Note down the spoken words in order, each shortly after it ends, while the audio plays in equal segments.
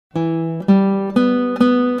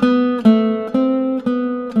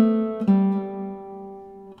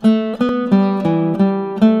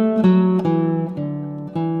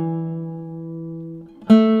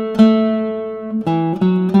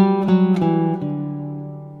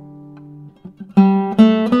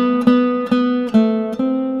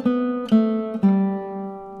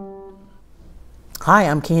Hi,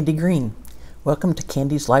 I'm Candy Green. Welcome to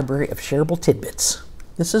Candy's Library of Shareable Tidbits.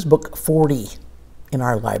 This is book 40 in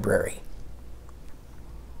our library.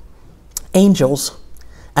 Angels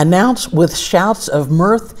announce with shouts of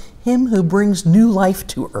mirth him who brings new life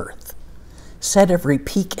to earth. Set every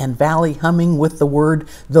peak and valley humming with the word,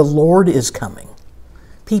 the Lord is coming.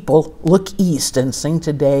 People look east and sing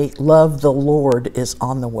today, love the Lord is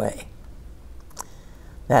on the way.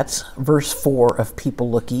 That's verse 4 of People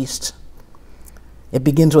Look East. It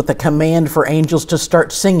begins with a command for angels to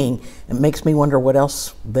start singing. It makes me wonder what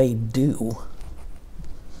else they do.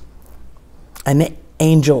 And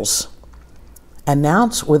angels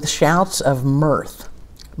announce with shouts of mirth.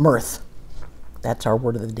 Mirth, that's our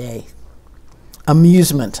word of the day.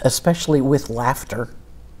 Amusement, especially with laughter.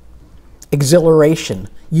 Exhilaration,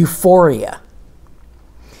 euphoria.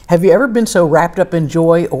 Have you ever been so wrapped up in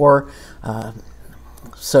joy or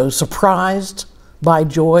so surprised by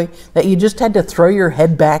joy that you just had to throw your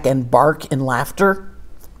head back and bark in laughter?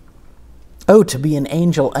 Oh, to be an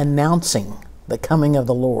angel announcing the coming of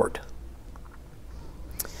the Lord.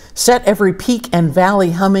 Set every peak and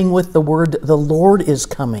valley humming with the word, the Lord is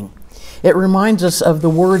coming. It reminds us of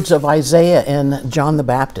the words of Isaiah and John the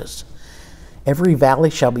Baptist. Every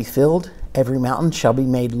valley shall be filled, every mountain shall be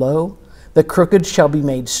made low, the crooked shall be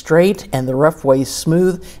made straight, and the rough ways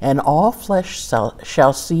smooth, and all flesh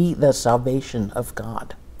shall see the salvation of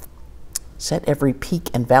God. Set every peak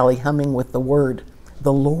and valley humming with the word,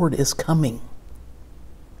 the Lord is coming.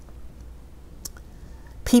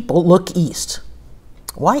 People look east.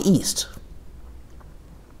 Why east?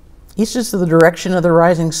 East is the direction of the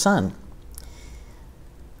rising sun,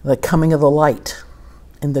 the coming of the light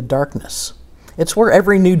in the darkness. It's where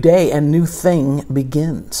every new day and new thing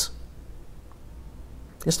begins.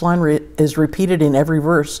 This line is repeated in every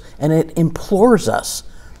verse, and it implores us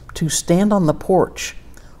to stand on the porch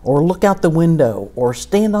or look out the window or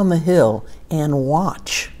stand on the hill and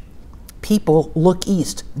watch. People look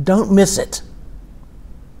east. Don't miss it.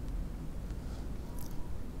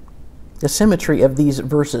 The symmetry of these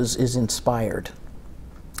verses is inspired.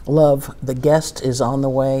 Love, the guest is on the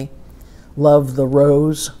way. Love, the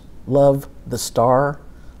rose. Love, the star.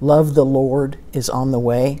 Love, the Lord is on the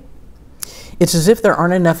way. It's as if there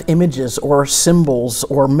aren't enough images or symbols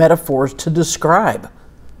or metaphors to describe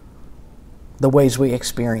the ways we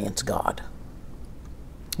experience God.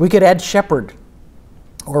 We could add shepherd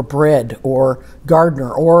or bread or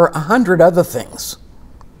gardener or 100 other things,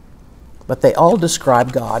 but they all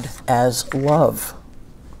describe God as love.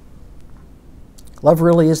 Love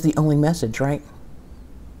really is the only message, right?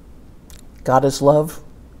 God is love.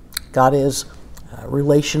 God is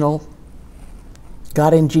relational.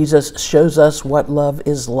 God in Jesus shows us what love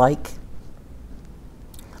is like.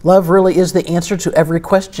 Love really is the answer to every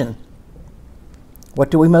question. What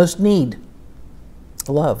do we most need?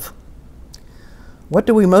 Love. What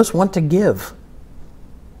do we most want to give?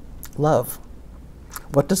 Love.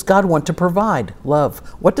 What does God want to provide? Love.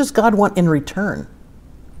 What does God want in return?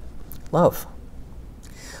 Love.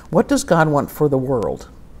 What does God want for the world?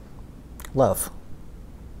 Love.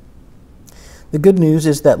 The good news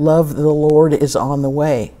is that love, the Lord, is on the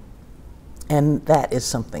way. And that is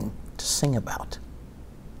something to sing about.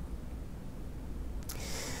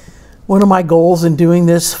 One of my goals in doing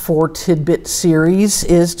this 4 tidbit series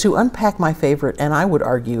is to unpack my favorite, and I would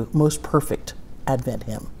argue most perfect, Advent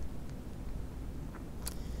hymn.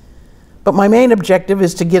 But my main objective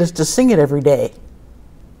is to get us to sing it every day.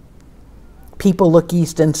 People look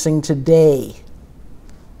east and sing today.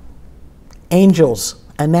 Angels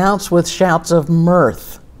announce with shouts of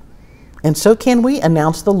mirth. And so can we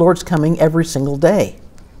announce the Lord's coming every single day.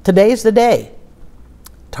 Today is the day.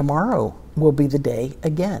 Tomorrow will be the day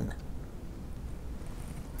again.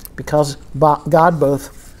 Because God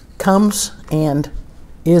both comes and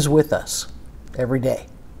is with us every day.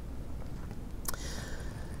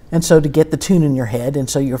 And so to get the tune in your head, and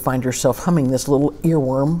so you'll find yourself humming this little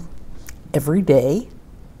earworm every day,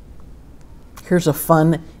 here's a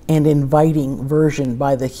fun and inviting version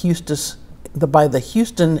by the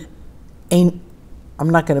Houston, I'm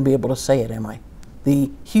not going to be able to say it, am I?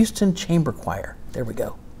 The Houston Chamber Choir. There we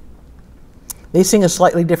go. They sing a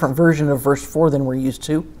slightly different version of verse 4 than we're used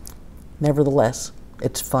to. Nevertheless,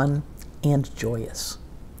 it's fun and joyous.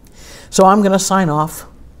 So I'm going to sign off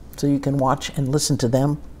so you can watch and listen to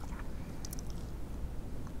them.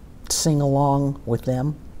 Sing along with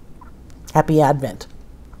them. Happy Advent.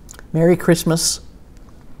 Merry Christmas.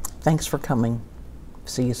 Thanks for coming.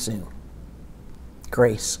 See you soon.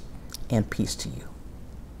 Grace and peace to you.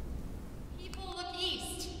 People look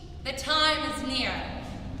east. The time is near.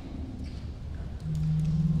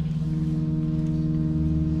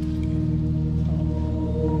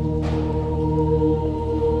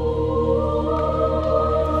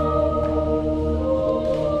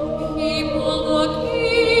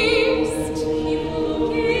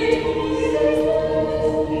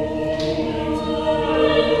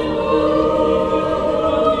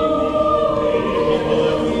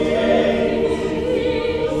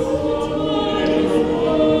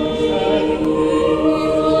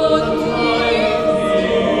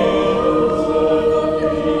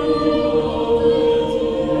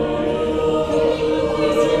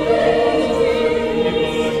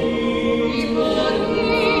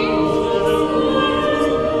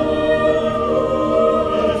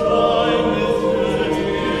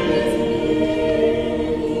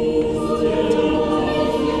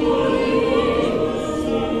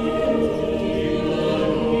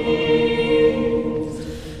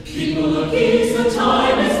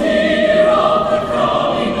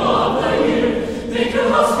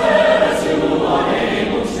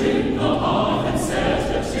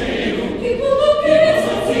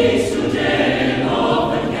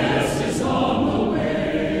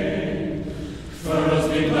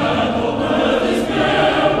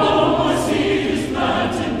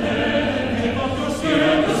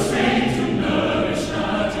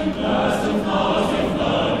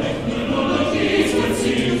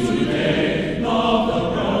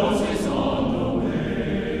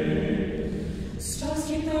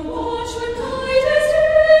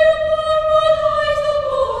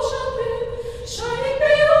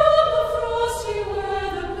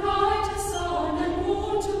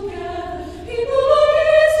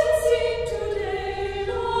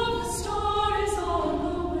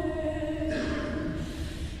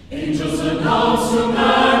 announce your